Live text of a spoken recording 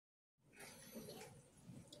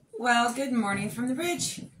Well, good morning from the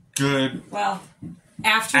ridge. Well,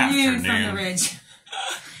 afternoon from the ridge.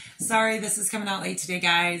 Sorry this is coming out late today,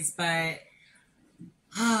 guys, but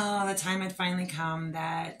the time had finally come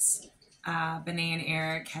that Benay and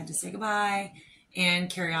Eric had to say goodbye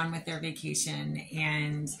and carry on with their vacation.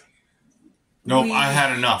 And nope, I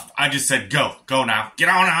had enough. I just said, go now. Get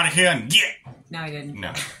on out of here and get. No, he didn't.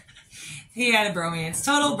 No. He had a bromance,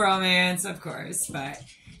 total bromance, of course, but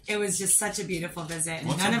it was just such a beautiful visit. And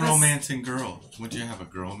what's a bromance and girl? Would you have a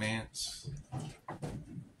girl-mance?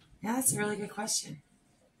 Yeah, that's a really good question.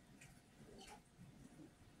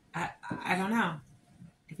 I don't know.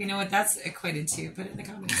 If you know what that's equated to, put it in the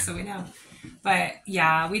comments so we know. But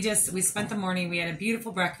yeah, we spent the morning. We had a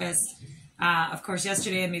beautiful breakfast. Of course,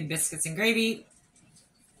 yesterday I made biscuits and gravy.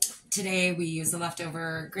 Today we used the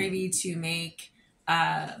leftover gravy to make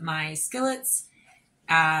my skillets.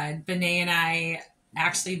 Benay and I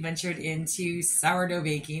actually ventured into sourdough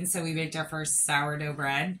baking, so we baked our first sourdough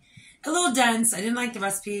bread. A little dense. I didn't like the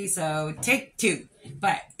recipe, so take 2.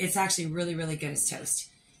 But it's actually really, really good as toast.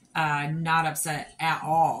 Not upset at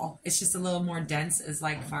all. It's just a little more dense as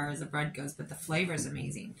far as the bread goes, but the flavor is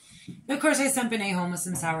amazing. And of course, I sent Benay home with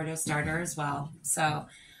some sourdough starter as well. So,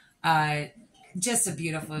 just a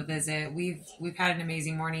beautiful visit. We've had an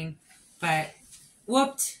amazing morning, but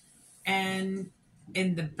whooped and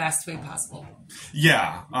in the best way possible.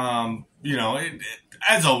 Yeah.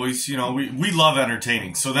 As always, we love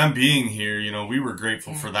entertaining. So them being here, we were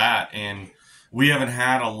grateful for that. And we haven't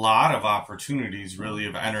had a lot of opportunities really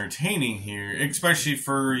of entertaining here, especially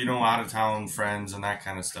for, out of town friends and that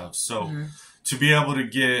kind of stuff. So to be able to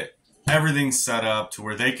get everything set up to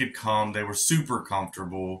where they could come, they were super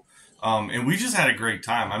comfortable. And we just had a great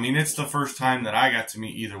time. I mean, it's the first time that I got to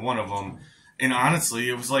meet either one of them. And honestly,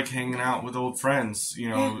 it was like hanging out with old friends,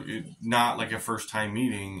 not like a first time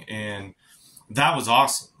meeting. And that was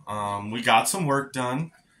awesome. We got some work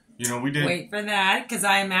done. We did. Wait for that, because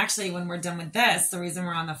I'm actually, when we're done with this, the reason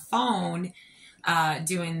we're on the phone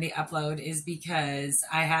doing the upload is because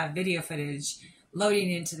I have video footage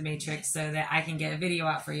loading into the Matrix so that I can get a video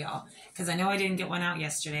out for y'all. Because I know I didn't get one out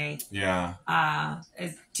yesterday. Yeah.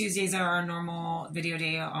 Tuesdays are our normal video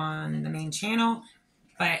day on the main channel.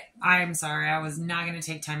 But I'm sorry, I was not going to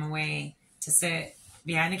take time away to sit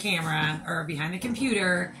behind the camera or behind the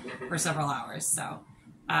computer for several hours. So,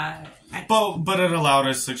 but it allowed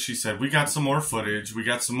us, like she said, we got some more footage. We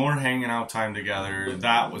got some more hanging out time together.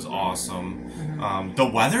 That was awesome. Mm-hmm. The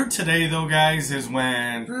weather today, though, guys, has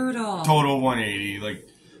went brutal. Total 180.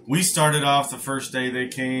 We started off the first day they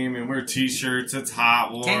came, and we're t-shirts. It's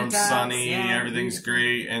hot, warm, sunny. Yeah, everything's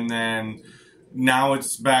great. And then now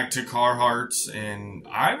it's back to Carhartts, and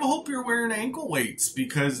I hope you're wearing ankle weights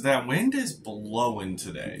because that wind is blowing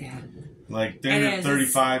today. Yeah. They're at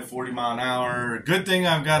 35, 40 mile an hour. Good thing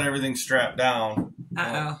I've got everything strapped down.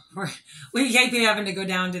 Uh-oh. We can't be having to go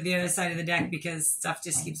down to the other side of the deck because stuff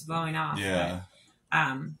just keeps blowing off. Yeah.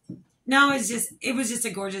 But, no, it was just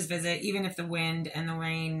a gorgeous visit, even if the wind and the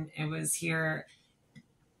rain, it was here.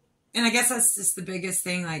 And I guess that's just the biggest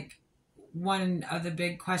thing, one of the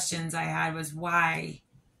big questions I had was why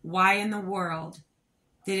in the world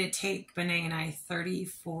did it take Benay and I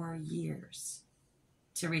 34 years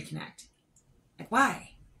to reconnect?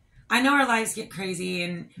 Why? I know our lives get crazy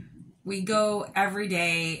and we go every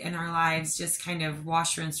day and our lives just kind of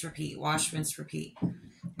wash, rinse, repeat.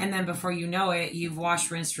 And then before you know it, you've washed,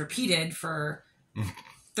 rinsed, repeated for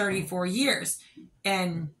 34 years.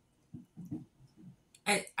 And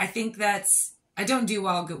I think I don't do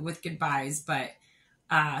well with goodbyes, but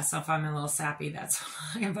so if I'm a little sappy, that's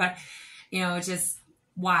fine. But, just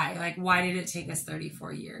why? Why did it take us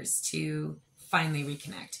 34 years to finally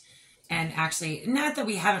reconnect? And actually, not that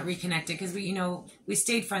we haven't reconnected, because we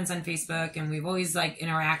stayed friends on Facebook and we've always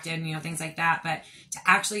interacted, things like that. But to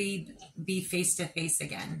actually be face to face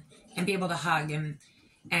again and be able to hug and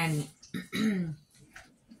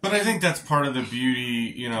But I think that's part of the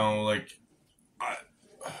beauty,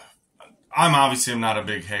 I'm obviously not a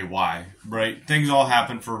big, hey, why, right? Things all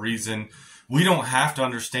happen for a reason. We don't have to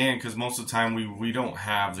understand because most of the time we don't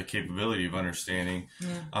have the capability of understanding.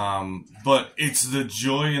 Yeah. But it's the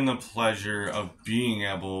joy and the pleasure of being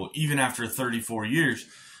able, even after 34 years,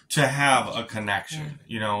 to have a connection.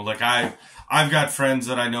 Yeah. I've got friends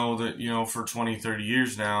that I know that, for 20, 30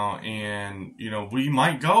 years now, and, we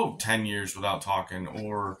might go 10 years without talking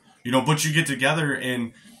or, but you get together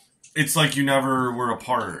and it's like you never were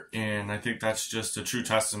apart. And I think that's just a true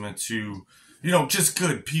testament to, just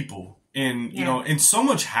good people. And, and so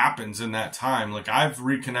much happens in that time. I've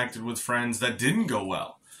reconnected with friends that didn't go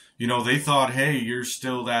well. They thought, hey, you're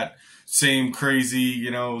still that same crazy,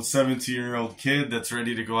 17-year-old kid that's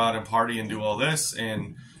ready to go out and party and do all this.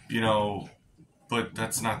 And, but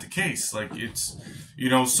that's not the case. Like, it's,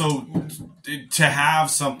 so to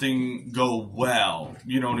have something go well,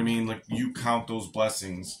 you know what I mean? Like, you count those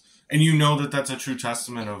blessings. And that that's a true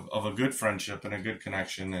testament of a good friendship and a good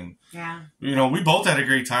connection. And, we both had a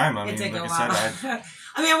great time. I mean, like I said,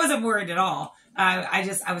 I wasn't worried at all. I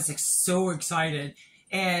was like so excited.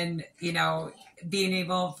 And, being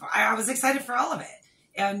able, I was excited for all of it.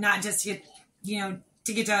 And not just to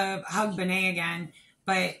get to hug Benay again,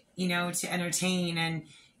 but, to entertain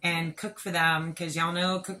and cook for them. Because y'all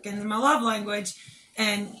know cooking is my love language.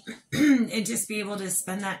 And just be able to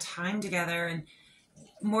spend that time together, and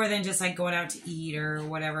more than just like going out to eat or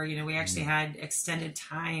whatever, we actually had extended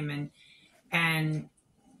time, and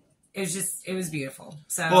it was beautiful.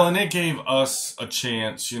 So, well, and it gave us a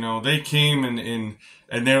chance, they came and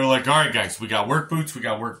they were like, all right, guys, we got work boots, we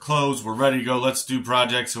got work clothes, we're ready to go. Let's do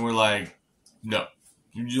projects. And we're like, no,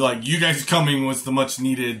 you guys coming was the much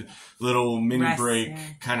needed little mini rest, break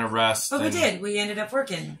kind of rest. But we did. We ended up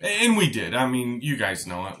working. And we did. I mean, you guys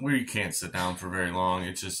know it. We can't sit down for very long.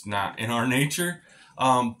 It's just not in our nature.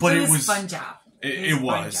 But it was a fun job. It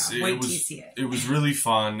was. Wait till you see it. It was really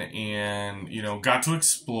fun, and got to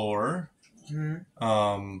explore.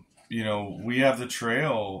 Mm-hmm. We have the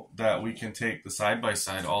trail that we can take the side by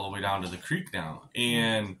side all the way down to the creek now,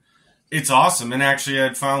 and it's awesome. And actually,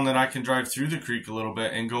 I'd found that I can drive through the creek a little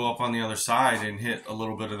bit and go up on the other side and hit a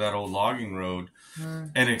little bit of that old logging road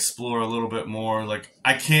and explore a little bit more. Like,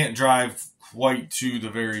 I can't drive quite to the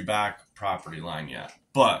very back property line yet,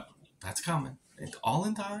 but that's coming. It's all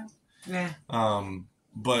in time. Yeah.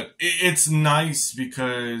 But it's nice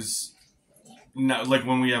because, like,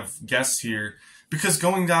 when we have guests here, because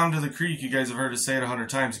going down to the creek, you guys have heard us say it 100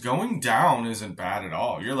 times, going down isn't bad at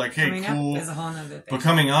all. You're like, hey, coming cool. Up is a whole nother thing. But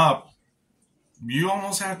coming up, you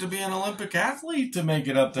almost have to be an Olympic athlete to make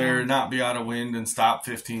it up there and not be out of wind and stop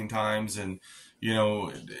 15 times. And,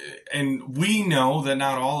 and we know that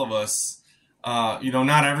not all of us,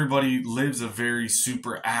 not everybody lives a very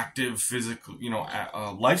super active physical,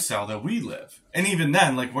 lifestyle that we live. And even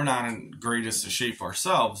then, like, we're not in greatest of shape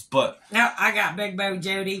ourselves, but... No, I got Big Bo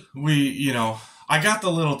Jody. We, I got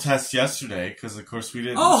the little test yesterday, because, of course, we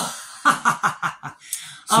didn't... Oh!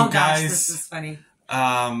 So, gosh, guys, this is funny.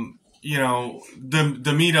 The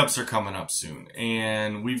meetups are coming up soon,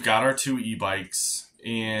 and we've got our 2 e-bikes,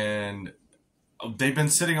 and... they've been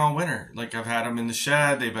sitting all winter. Like, I've had them in the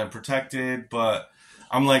shed. They've been protected. But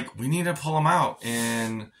I'm like, we need to pull them out.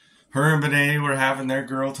 And her and Benay were having their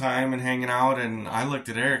girl time and hanging out. And I looked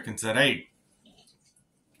at Eric and said, hey,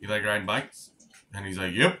 you like riding bikes? And he's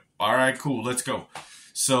like, yep. All right, cool. Let's go.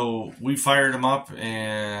 So we fired them up.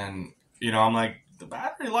 And, I'm like, the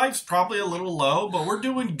battery life's probably a little low, but we're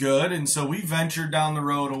doing good. And so we ventured down the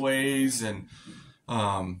road a ways and,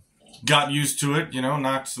 got used to it,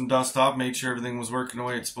 knocked some dust off, made sure everything was working the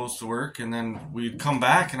way it's supposed to work. And then we'd come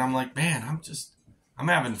back and I'm like, man, I'm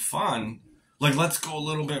having fun. Like, let's go a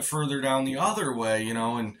little bit further down the other way, and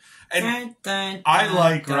I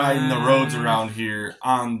like riding the roads around here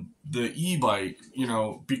on the e-bike,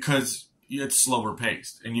 because it's slower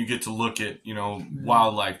paced and you get to look at,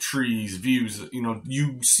 wildlife, trees, views,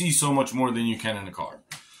 you see so much more than you can in a car.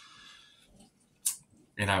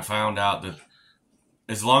 And I found out that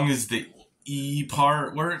as long as the E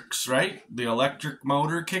part works, right? The electric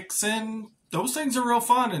motor kicks in. Those things are real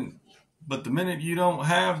fun. But the minute you don't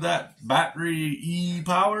have that battery E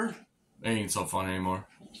power, they ain't so fun anymore.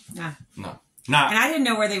 Yeah. No. And I didn't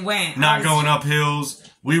know where they went. Not going up hills.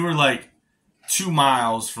 We were like 2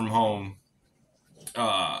 miles from home.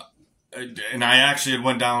 And I actually had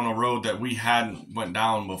went down a road that we hadn't went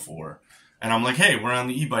down before. And I'm like, hey, we're on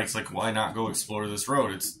the e-bikes. Like, why not go explore this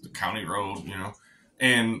road? It's the county road,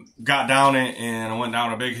 And got down it, and I went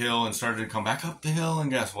down a big hill and started to come back up the hill, and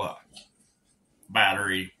guess what?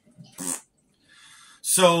 Battery.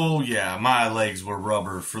 So, yeah, my legs were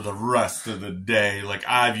rubber for the rest of the day. Like,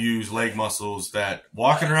 I've used leg muscles that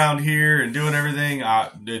walking around here and doing everything,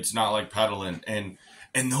 it's not like pedaling.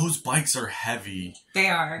 And those bikes are heavy. They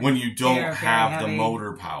are. When you don't have the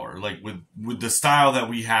motor power. Like, with the style that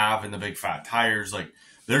we have and the big fat tires, like,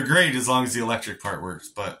 they're great as long as the electric part works,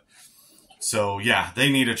 but... So, yeah,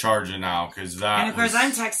 they need a charger now because that. And of course,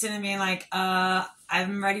 I'm texting and being like,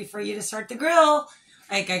 I'm ready for you to start the grill.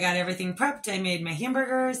 Like, I got everything prepped. I made my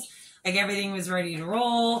hamburgers. Like, everything was ready to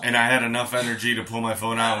roll. And I had enough energy to pull my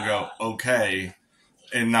phone out and go, okay.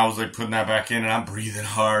 And I was like putting that back in and I'm breathing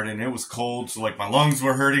hard and it was cold. So, like, my lungs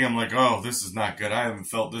were hurting. I'm like, oh, this is not good. I haven't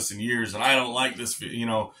felt this in years and I don't like this,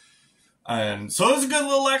 And so it was a good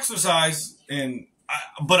little exercise. And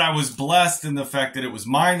but I was blessed in the fact that it was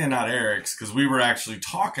mine and not Eric's, because we were actually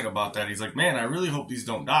talking about that. He's like, man, I really hope these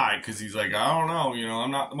don't die, because he's like, I don't know,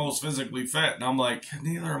 I'm not the most physically fit. And I'm like,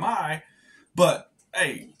 neither am I. But,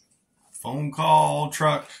 hey, phone call,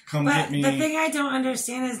 truck, come get me. The thing I don't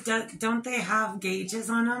understand is, don't they have gauges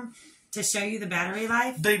on them to show you the battery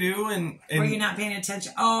life? They do. And were you not paying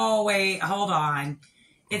attention? Oh, wait, hold on.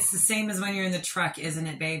 It's the same as when you're in the truck, isn't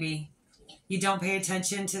it, baby? You don't pay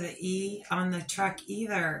attention to the E on the truck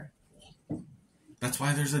either. That's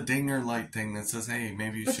why there's a dinger light thing that says, hey,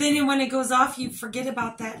 maybe you should. But then when it goes off, you forget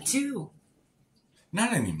about that too.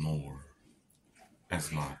 Not anymore.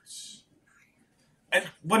 As much. And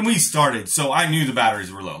when we started, so I knew the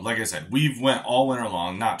batteries were low. Like I said, we've went all winter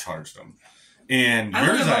long, not charged them. And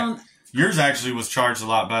yours actually was charged a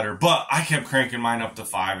lot better, but I kept cranking mine up to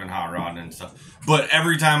 5 in hot rod and stuff. But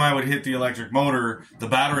every time I would hit the electric motor, the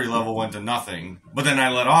battery level went to nothing. But then I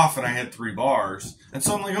let off and I hit 3 bars. And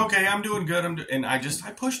so I'm like, okay, I'm doing good. And I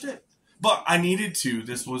pushed it. But I needed to.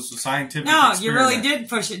 This was a scientific experiment. You really did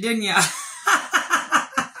push it, didn't you?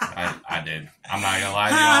 I did. I'm not gonna lie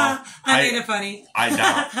to y'all. I made it funny.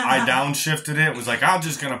 I downshifted it. It was like, I'm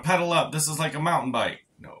just gonna pedal up. This is like a mountain bike.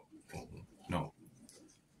 No.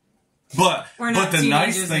 But the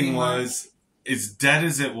nice thing anymore. As dead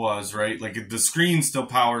as it was, right? Like the screen still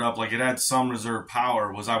powered up, like it had some reserve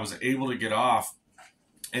power, was I was able to get off.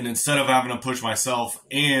 And instead of having to push myself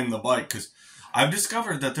and the bike, because I've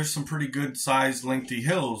discovered that there's some pretty good sized lengthy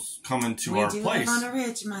hills coming to our place. We do live on a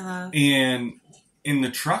ridge, my love. And in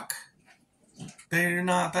the truck, they're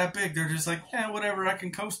not that big. They're just like, yeah, whatever, I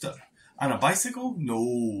can coast up. On a bicycle?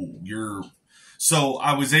 No, So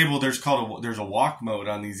I was able, there's a walk mode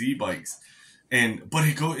on these e-bikes. But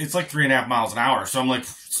it's like 3.5 miles an hour. So I'm like,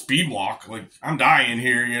 speed walk. Like, I'm dying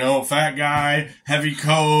here, fat guy, heavy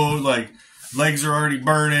coat, like, legs are already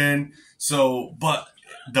burning. So, but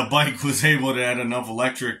the bike was able to add enough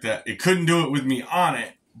electric that it couldn't do it with me on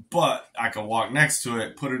it, but I could walk next to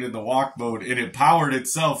it, put it in the walk mode, and it powered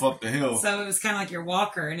itself up the hill. So it was kind of like your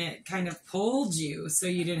walker, and it kind of pulled you, so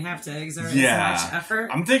you didn't have to exert as much effort.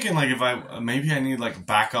 I'm thinking, like, maybe I need, like,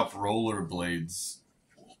 backup roller blades.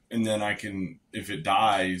 And then I can, if it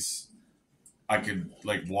dies, I could,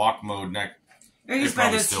 like, walk mode next. Or you just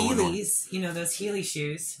buy those Heelys, those Heely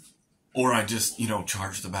shoes. Or I just,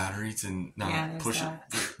 charge the batteries and not push it.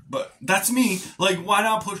 But that's me. Like, why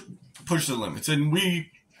not push the limits? And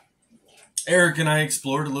Eric and I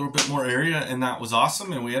explored a little bit more area, and that was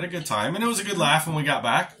awesome, and we had a good time. And it was a good laugh when we got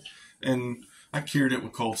back. And I cured it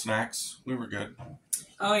with cold snacks. We were good.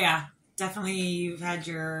 Oh, yeah. Definitely you've had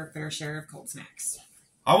your fair share of cold snacks.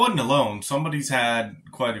 I wasn't alone. Somebody's had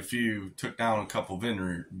quite a few. Took down a couple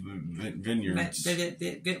vineyards.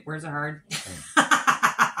 But words are hard.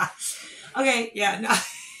 Okay, yeah, no.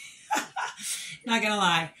 Not gonna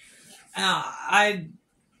lie.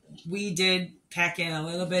 We did pack in a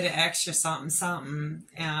little bit of extra something.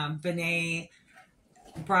 Benay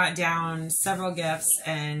brought down several gifts,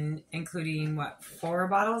 and including 4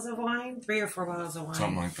 bottles of wine? 3 or 4 bottles of wine.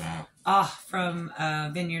 Something like that. From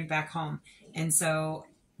a vineyard back home. And so,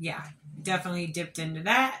 yeah, definitely dipped into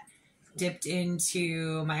that. Dipped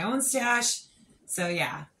into my own stash. So,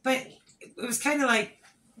 yeah. But it was kind of like...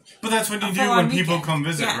 But that's what you do when people come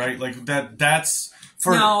visit, right? Like, that's...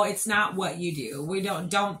 No, it's not what you do. We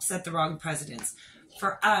don't set the wrong precedents.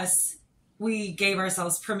 For us, we gave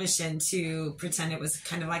ourselves permission to pretend it was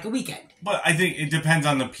kind of like a weekend. But I think it depends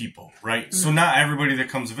on the people, right? Mm-hmm. So not everybody that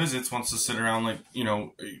comes visits wants to sit around like,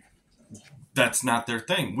 that's not their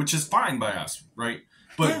thing, which is fine by us, right?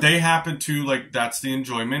 But they happen to, like, that's the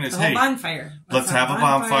enjoyment is, hey, bonfire. Let's have a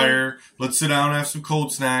bonfire. Let's sit down and have some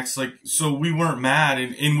cold snacks. Like, so we weren't mad.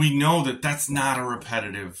 And we know that that's not a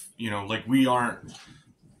repetitive, like we aren't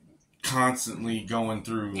constantly going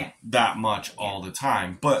through that much all the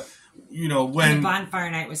time. But, when... And the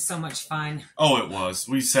bonfire night was so much fun. Oh, it was.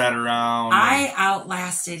 We sat around. I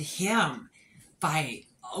outlasted him by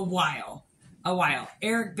a while.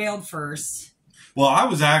 Eric bailed first. Well, I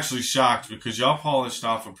was actually shocked because y'all polished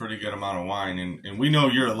off a pretty good amount of wine, and we know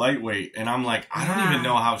you're a lightweight, and I'm like, I don't even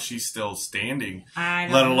know how she's still standing,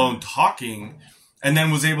 let alone talking, and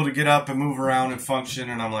then was able to get up and move around and function,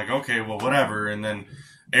 and I'm like, okay, well, whatever, and then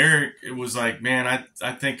Eric, it was like, man,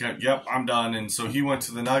 I think, yep, I'm done, and so he went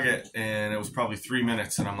to the Nugget, and it was probably 3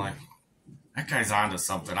 minutes, and I'm like, that guy's onto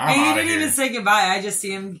something, I'm out of here. And he didn't even say goodbye, I just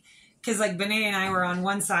see him... Because, like, Benay and I were on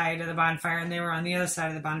one side of the bonfire, and they were on the other side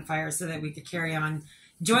of the bonfire so that we could carry on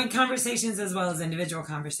joint conversations as well as individual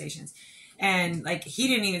conversations. And, like, he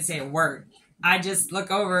didn't even say a word. I just look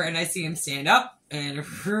over, and I see him stand up, and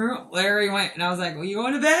there he went. And I was like, well, you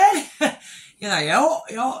going to bed? He's like,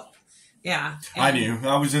 yo. Yeah. I knew.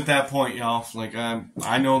 I was at that point, y'all. Like,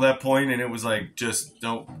 I know that point, and it was like, just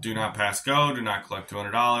do not pass go, do not collect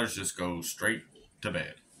 $200, just go straight to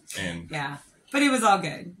bed. And yeah, but it was all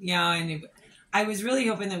good, and I was really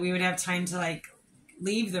hoping that we would have time to like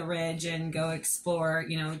leave the ridge and go explore,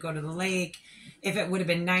 go to the lake. If it would have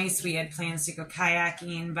been nice, we had plans to go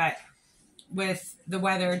kayaking, but with the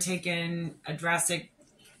weather taking a drastic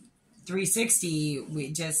 360,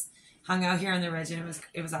 we just hung out here on the ridge, and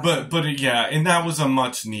it was awesome. But yeah, and that was a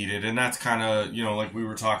much needed, and that's kind of, like we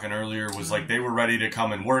were talking earlier, was like they were ready to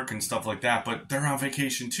come and work and stuff like that, but they're on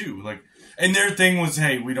vacation too. Like, and their thing was,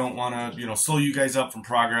 hey, we don't want to, slow you guys up from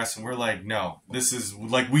progress, and we're like, no, this is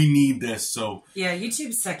like, we need this. So yeah,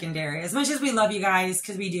 YouTube's secondary. As much as we love you guys,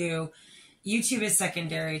 because we do, YouTube is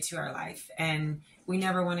secondary to our life, and we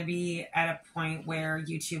never want to be at a point where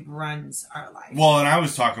YouTube runs our life. Well, and I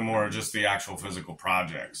was talking more of just the actual physical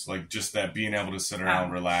projects, like just that being able to sit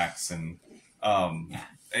around, relax, and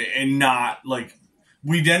and not like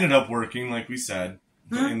we ended up working, like we said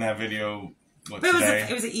in that video. But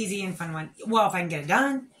it was an easy and fun one. Well, if I can get it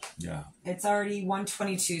done. Yeah. It's already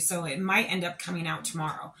 1:22, so it might end up coming out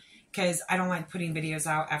tomorrow, because I don't like putting videos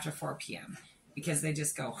out after 4 p.m. because they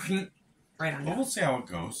just go right on. Well, we'll see how it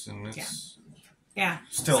goes, and it's. Yeah.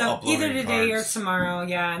 Still so uploading either today parts. or tomorrow,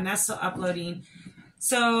 and that's still uploading.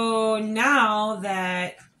 So now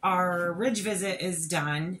that our ridge visit is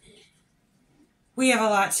done, we have a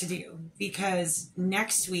lot to do, because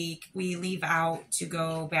next week we leave out to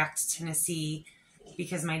go back to Tennessee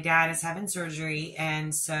because my dad is having surgery,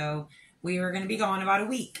 and so we are going to be gone about a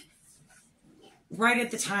week. Right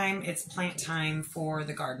at the time it's plant time for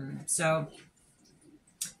the garden. So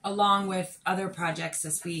along with other projects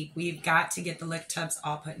this week, we've got to get the lick tubs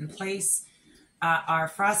all put in place. Our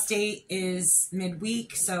frost date is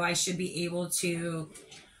midweek, so I should be able to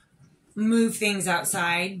move things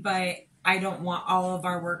outside, but I don't want all of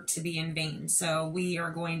our work to be in vain. So we are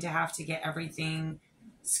going to have to get everything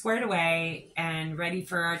squared away and ready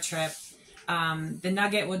for our trip. The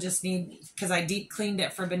nugget will just need, because I deep cleaned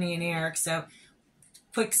it for Benay and Eric, so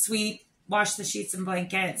quick sweep, wash the sheets and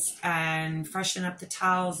blankets, and freshen up the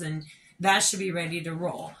towels, and that should be ready to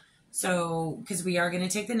roll. So, because we are going to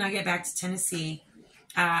take the nugget back to Tennessee,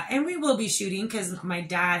 and we will be shooting, because my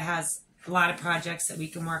dad has a lot of projects that we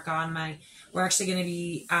can work on. We're actually going to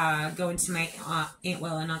be going to my Aunt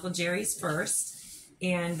Will and Uncle Jerry's first,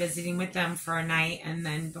 and visiting with them for a night, and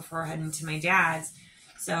then before heading to my dad's.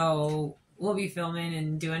 So we'll be filming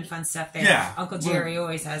and doing fun stuff there. Yeah. Uncle Jerry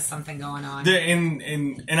always has something going on.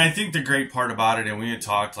 And I think the great part about it, and we had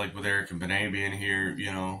talked like with Eric and Benay being here,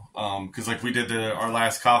 because like we did our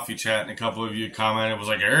last coffee chat, and a couple of you commented, was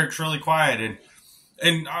like, Eric's really quiet,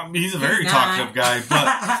 and he's a very talkative guy,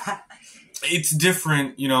 but it's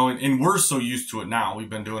different, and we're so used to it now. We've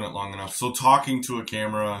been doing it long enough. So talking to a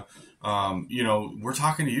camera, we're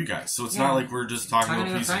talking to you guys. So it's not like we're just talking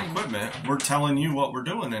to a piece of equipment. We're telling you what we're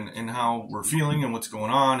doing and how we're feeling and what's going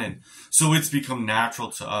on. And so it's become natural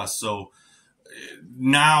to us. So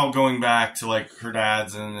now going back to like her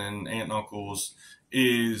dad's and aunt and uncles,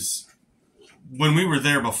 is when we were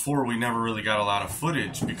there before, we never really got a lot of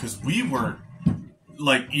footage because we weren't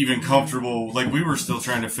like even comfortable. Like we were still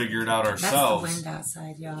trying to figure it out ourselves. That's the wind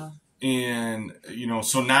outside, y'all. And,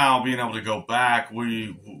 so now being able to go back,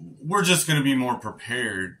 we're just going to be more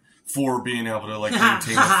prepared for being able to like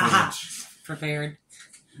maintain the footage. Prepared.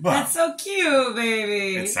 But that's so cute,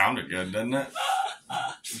 baby. It sounded good, didn't it?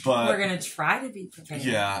 But we're going to try to be prepared.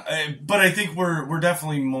 Yeah. But I think we're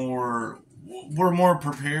definitely more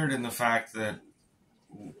prepared in the fact that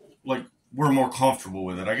like we're more comfortable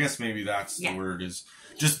with it. I guess maybe that's the word, is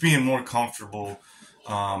just being more comfortable.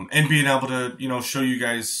 And being able to, show you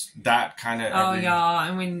guys that kind of. Oh, y'all.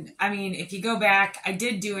 And if you go back, I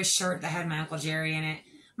did do a shirt that had my Uncle Jerry in it.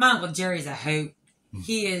 My Uncle Jerry's a hoot.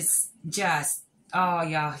 He is just,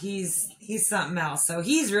 y'all, he's something else. So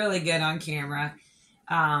he's really good on camera.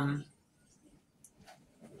 I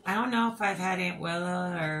don't know if I've had Aunt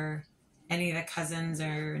Willa or any of the cousins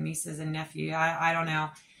or nieces and nephew. I don't know.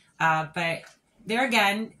 But there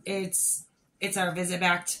again, it's our visit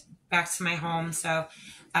back to my home. So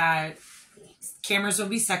cameras will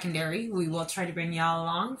be secondary. We will try to bring y'all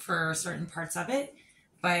along for certain parts of it,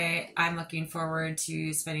 but I'm looking forward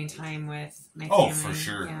to spending time with my family. Oh, for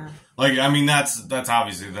sure. Yeah. Like, that's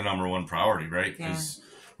obviously the number one priority, right? Because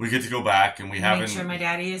we get to go back and we haven't... Make sure my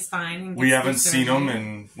daddy is fine. We haven't seen him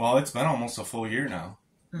in, well, it's been almost a full year now.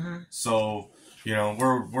 Mm-hmm. So...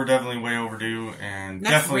 we're definitely way overdue, and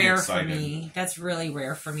that's definitely rare excited. For me. That's really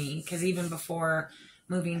rare for me, because even before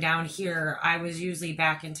moving down here, I was usually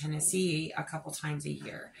back in Tennessee a couple times a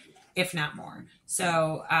year, if not more.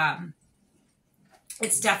 So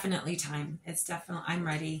It's definitely time. I'm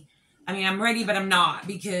ready. I mean, I'm ready, but I'm not,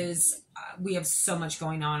 because we have so much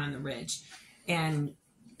going on the ridge.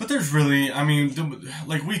 But there's really, I mean,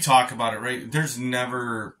 like we talk about it, right? There's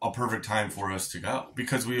never a perfect time for us to go,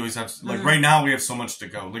 because we always have, like right now we have so much to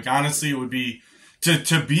go. Like honestly, it would be,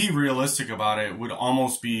 to be realistic about it, would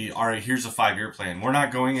almost be, all right, here's a 5-year plan. We're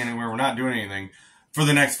not going anywhere. We're not doing anything for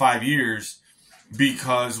the next 5 years,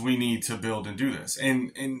 because we need to build and do this.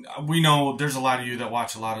 And we know there's a lot of you that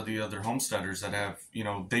watch a lot of the other homesteaders that have, you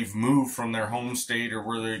know, they've moved from their home state or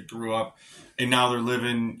where they grew up, and now they're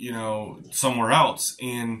living, you know, somewhere else.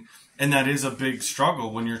 And that is a big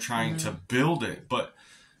struggle when you're trying to build it. But,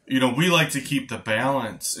 you know, we like to keep the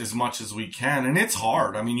balance as much as we can. And it's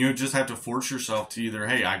hard. I mean, you just have to force yourself to either,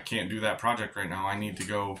 hey, I can't do that project right now. I need to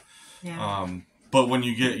go. Yeah. But when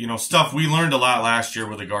you get, you know, stuff, we learned a lot last year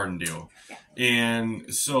with the garden deal. Yeah.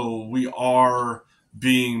 And so we are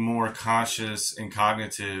being more conscious and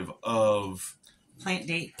cognitive of plant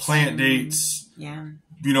dates. Yeah.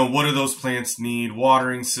 You know, what do those plants need?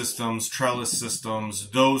 Watering systems, trellis systems,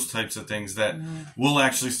 those types of things that we'll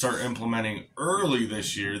actually start implementing early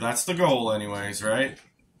this year. That's the goal anyways, right?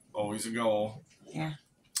 Always a goal. Yeah.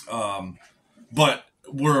 But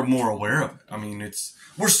we're more aware of it. I mean,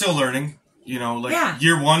 we're still learning. You know, like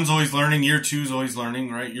year 1's always learning, year 2's always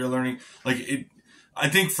learning, right? You're learning, like it. I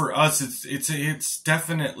think for us, it's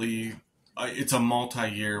definitely it's a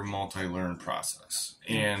multi-year, multi-learn process,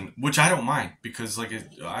 and which I don't mind, because like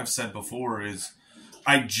I've said before, is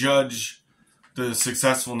I judge the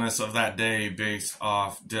successfulness of that day based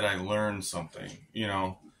off, did I learn something? You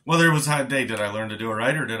know, whether it was that day, did I learn to do it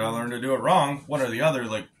right or did I learn to do it wrong? One or the other,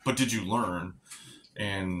 like, but did you learn?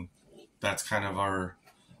 And that's kind of our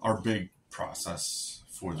big process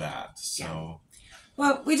for that. So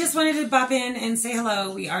well, we just wanted to pop in and say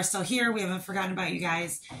hello. We are still here. We haven't forgotten about you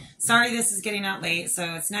guys. Sorry this is getting out late,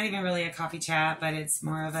 so it's not even really a coffee chat, but it's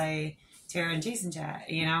more of a Tara and Jason chat,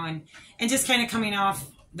 you know, and just kind of coming off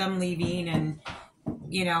them leaving, and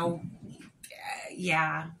you know,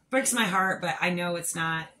 breaks my heart, but I know it's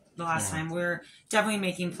not the last time. We're definitely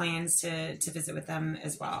making plans to visit with them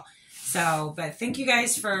as well. So, but thank you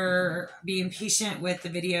guys for being patient with the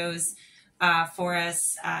videos for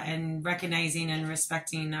us, and recognizing and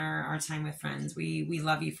respecting our time with friends. We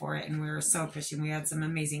love you for it, and we're so appreciative. We had some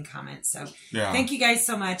amazing comments. So thank you guys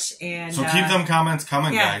so much. And so keep them comments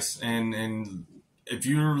coming, guys. And if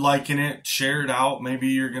you're liking it, share it out.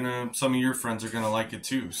 Maybe some of your friends are gonna like it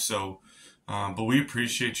too. So, but we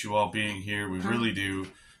appreciate you all being here. We really do.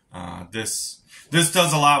 This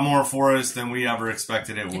does a lot more for us than we ever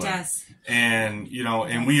expected it would. It does. And, you know,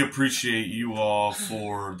 and we appreciate you all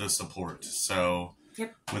for the support. So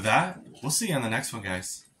with that, we'll see you on the next one,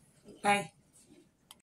 guys. Bye.